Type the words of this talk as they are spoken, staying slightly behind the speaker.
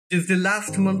It is the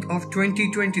last month of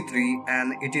 2023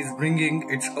 and it is bringing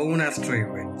its own astro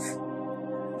events.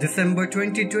 December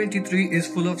 2023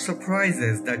 is full of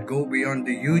surprises that go beyond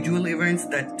the usual events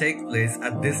that take place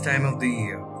at this time of the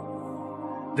year.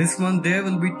 This month there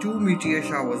will be 2 meteor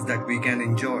showers that we can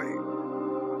enjoy.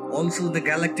 Also, the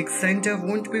Galactic Center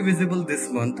won't be visible this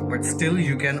month, but still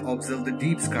you can observe the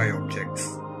deep sky objects.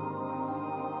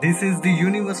 This is the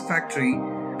Universe Factory,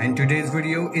 and today's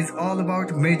video is all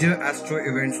about major astro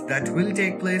events that will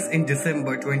take place in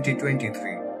December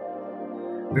 2023.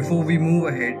 Before we move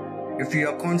ahead, if you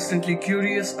are constantly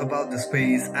curious about the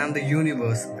space and the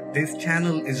universe, this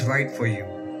channel is right for you.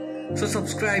 So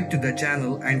subscribe to the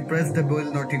channel and press the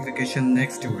bell notification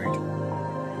next to it.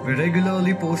 We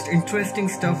regularly post interesting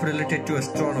stuff related to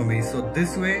astronomy, so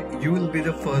this way you will be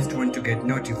the first one to get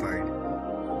notified.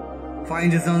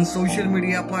 Find us on social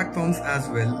media platforms as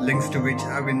well, links to which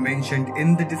have been mentioned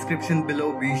in the description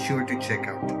below, be sure to check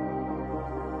out.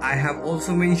 I have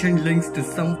also mentioned links to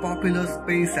some popular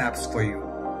space apps for you.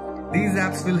 These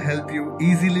apps will help you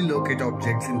easily locate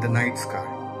objects in the night sky.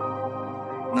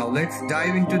 Now let's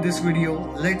dive into this video.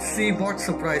 Let's see what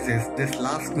surprises this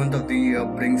last month of the year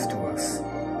brings to us.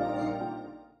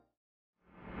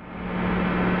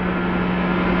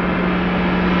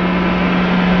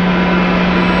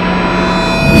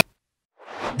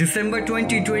 December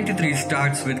 2023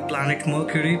 starts with planet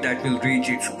Mercury that will reach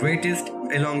its greatest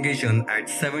elongation at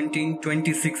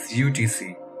 1726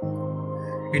 UTC.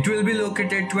 It will be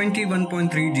located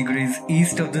 21.3 degrees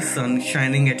east of the Sun,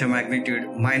 shining at a magnitude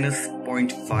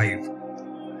 -0.5.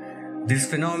 This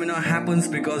phenomena happens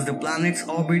because the planet's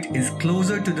orbit is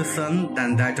closer to the Sun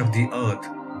than that of the Earth.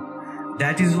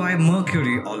 That is why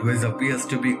Mercury always appears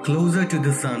to be closer to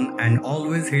the Sun and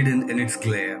always hidden in its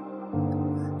glare.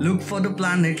 Look for the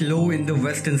planet low in the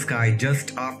western sky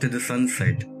just after the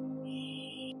sunset.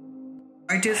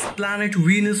 Brightest planet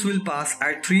Venus will pass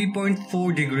at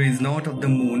 3.4 degrees north of the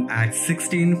Moon at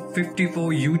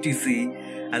 1654 UTC,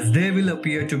 as they will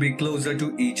appear to be closer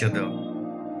to each other.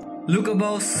 Look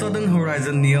above southern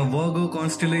horizon near Virgo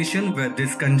constellation where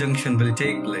this conjunction will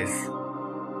take place.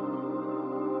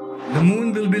 The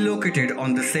Moon will be located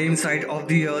on the same side of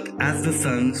the Earth as the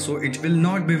Sun, so it will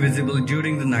not be visible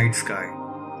during the night sky.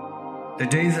 The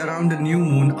days around the new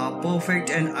moon are perfect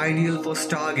and ideal for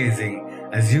stargazing,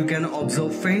 as you can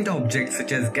observe faint objects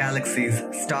such as galaxies,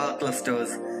 star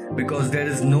clusters, because there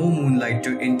is no moonlight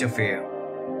to interfere.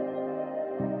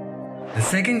 The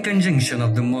second conjunction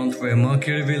of the month, where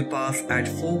Mercury will pass at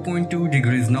 4.2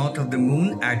 degrees north of the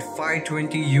Moon at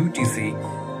 5:20 UTC,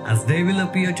 as they will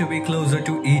appear to be closer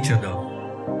to each other.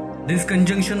 This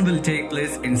conjunction will take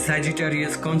place in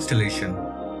Sagittarius constellation.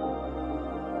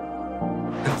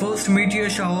 The first meteor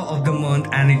shower of the month,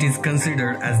 and it is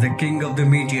considered as the king of the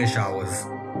meteor showers.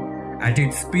 At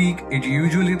its peak, it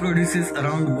usually produces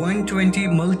around 120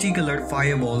 multicolored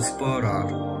fireballs per hour.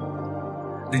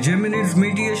 The Geminids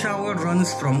meteor shower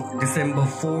runs from December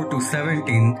 4 to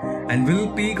 17 and will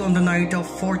peak on the night of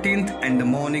 14th and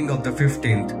the morning of the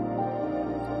 15th.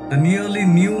 The nearly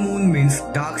new moon means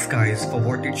dark skies for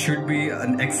what it should be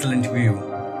an excellent view.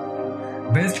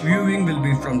 Best viewing will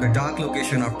be from the dark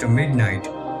location after midnight.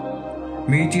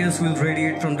 Meteors will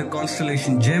radiate from the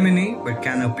constellation Gemini but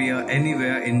can appear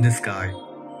anywhere in the sky.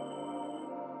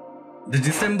 The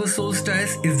December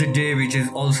solstice is the day which is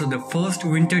also the first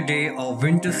winter day or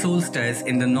winter solstice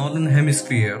in the northern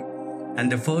hemisphere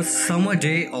and the first summer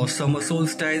day or summer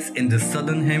solstice in the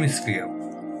southern hemisphere.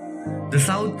 The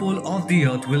south pole of the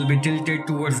Earth will be tilted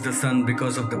towards the Sun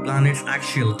because of the planet's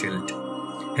axial tilt.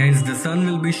 Hence, the Sun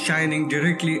will be shining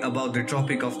directly above the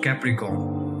Tropic of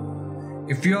Capricorn.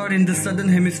 If you are in the southern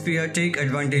hemisphere, take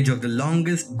advantage of the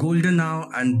longest golden hour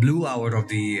and blue hour of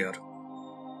the year.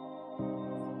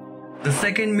 The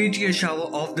second meteor shower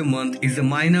of the month is a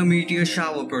minor meteor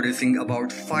shower producing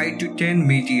about 5 to 10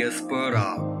 meteors per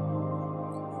hour.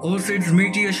 Ursids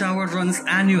meteor shower runs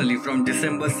annually from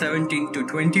December 17 to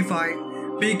 25,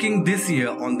 peaking this year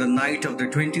on the night of the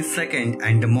 22nd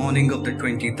and the morning of the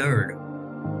 23rd.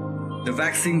 The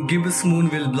waxing gibbous moon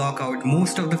will block out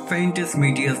most of the faintest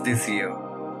meteors this year.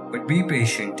 But be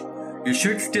patient, you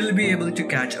should still be able to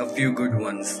catch a few good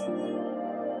ones.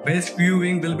 Best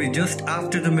viewing will be just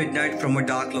after the midnight from a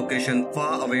dark location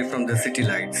far away from the city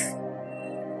lights.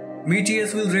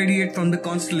 Meteors will radiate from the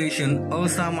constellation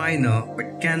Ursa Minor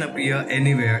but can appear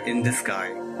anywhere in the sky.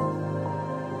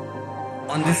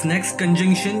 On this next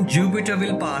conjunction, Jupiter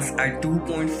will pass at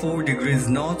 2.4 degrees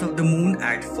north of the Moon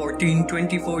at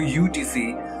 1424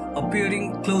 UTC,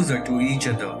 appearing closer to each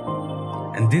other.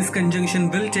 And this conjunction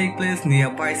will take place near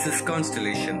Pisces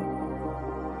constellation.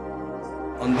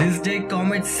 On this day,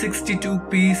 Comet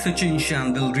 62P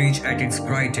Tsuchinshan will reach at its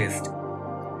brightest.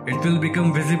 It will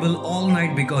become visible all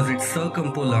night because it's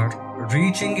circumpolar,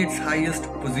 reaching its highest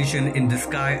position in the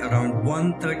sky around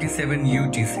 1:37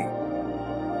 UTC.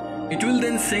 It will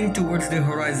then sink towards the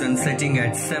horizon, setting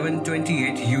at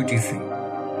 7:28 UTC.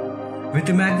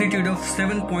 With a magnitude of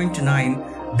 7.9,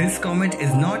 this comet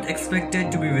is not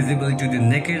expected to be visible to the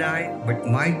naked eye but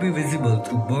might be visible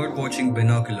through bird-watching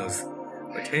binoculars.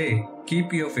 But hey,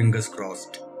 keep your fingers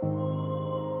crossed.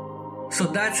 So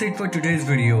that's it for today's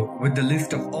video with the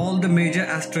list of all the major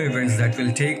astro events that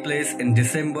will take place in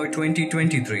December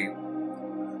 2023.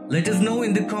 Let us know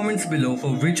in the comments below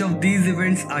for which of these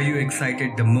events are you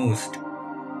excited the most.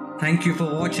 Thank you for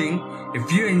watching.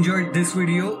 If you enjoyed this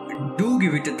video, do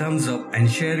give it a thumbs up and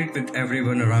share it with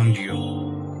everyone around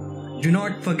you. Do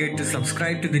not forget to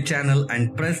subscribe to the channel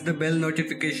and press the bell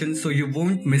notification so you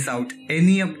won't miss out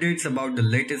any updates about the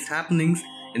latest happenings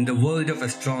in the world of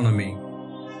astronomy.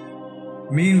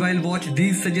 Meanwhile, watch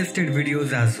these suggested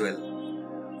videos as well.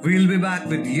 We'll be back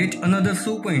with yet another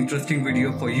super interesting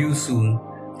video for you soon.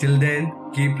 Till then,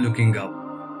 keep looking up.